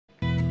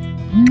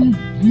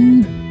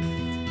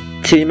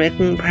Tea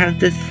making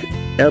practice?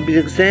 It'll be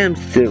exams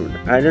soon.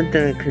 I don't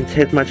think I can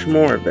take much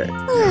more of it.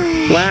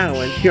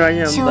 Wow, and here I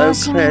am, low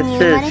class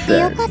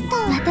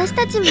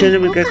citizen.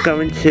 Shouldn't we get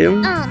going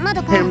too?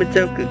 Hey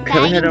Madoka,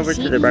 can we head over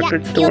to the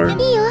record store?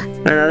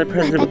 Another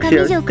present with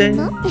Kyo's thing?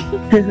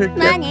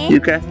 You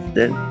guessed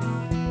it.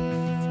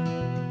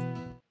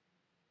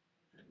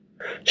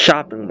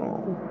 Shopping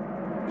mall.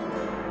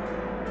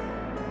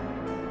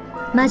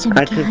 I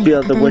can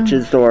feel the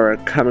witch's aura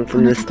coming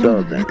from this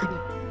building.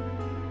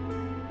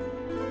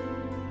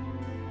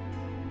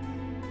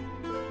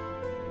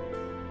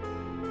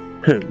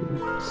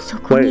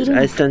 Wait,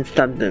 I sense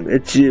something.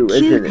 It's you,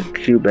 isn't it,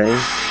 Kyubey?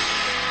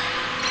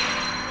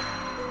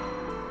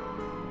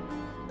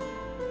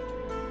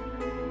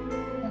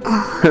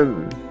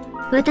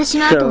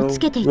 So,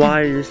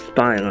 why are you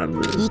spying on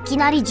me? It's a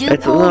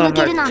little hard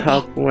to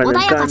talk when a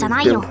gun is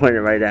being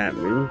pointed right at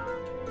me.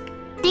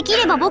 I'd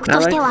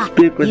like to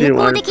speak with you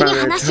on private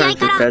terms if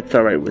that's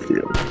alright with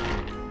you.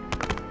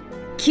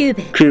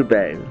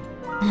 Kyubey,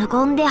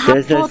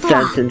 there's no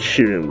sense in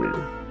shooting me.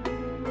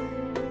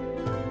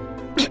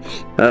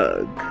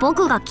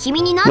 What'd I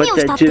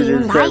do to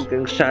deserve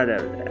getting shot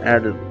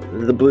out of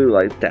the blue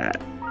like that?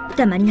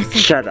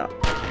 Shut up.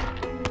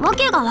 This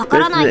is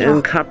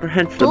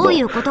incomprehensible. What do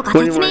you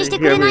want to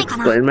hear me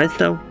explain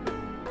myself?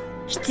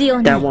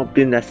 That won't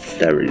be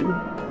necessary.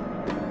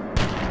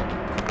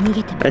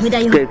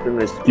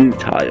 Escaping is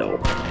futile.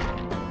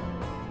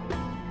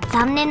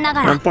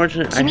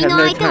 Unfortunately, I have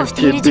no time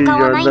to be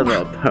your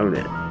little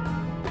opponent.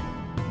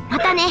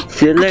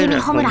 See you later,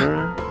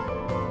 Homura.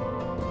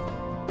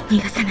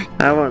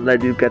 I won't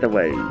let you get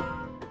away.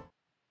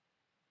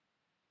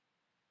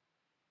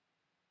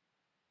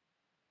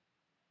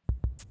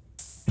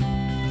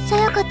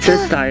 So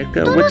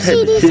Sayaka, what type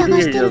of CD are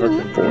you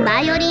looking for? A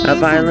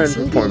violin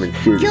performance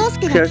CD.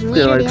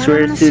 Kyosuke likes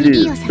rare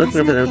CDs.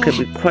 Looking for them can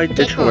be quite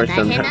the chore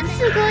sometimes.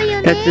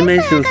 That's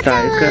amazing,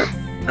 Sayaka.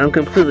 I'm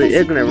completely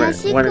ignorant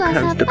when it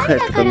comes to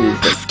classical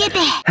music.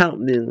 Help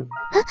me.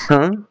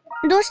 Huh?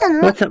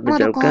 What's up,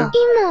 Madoka?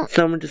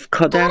 Someone just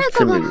called out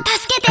to me.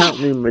 Help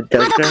me,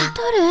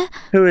 Madoka.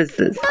 Who is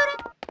this?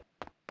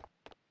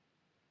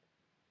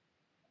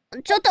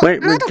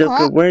 Wait,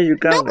 Madoka, where are you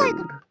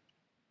going?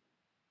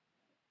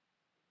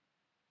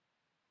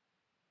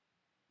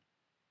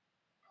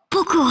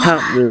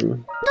 Help me.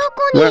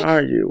 Where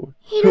are you?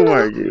 Who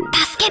are you?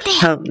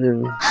 Help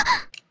me.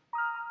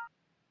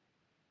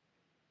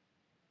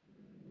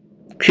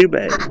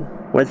 Kyubey,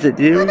 was it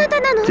you?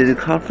 Did you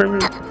call for me?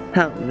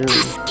 Help me.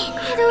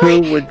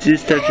 Who would do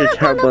such a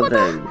terrible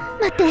thing?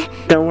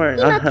 Don't worry,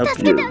 I'll help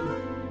you.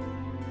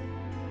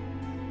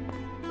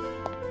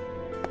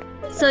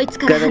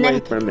 Get away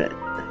from it.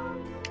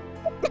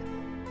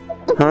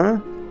 Huh?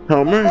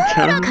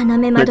 Homer-chan?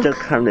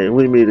 Madoka,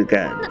 we meet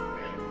again.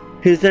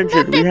 He's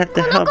injured, we have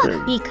to help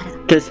him.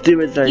 Just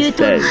do as I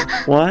say.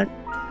 What?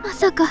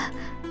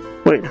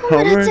 Wait,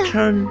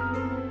 Homer-chan?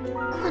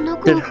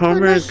 Did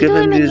Homer give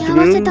him these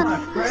rooms?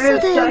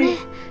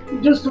 You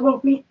just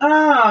woke me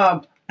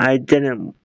up! I didn't.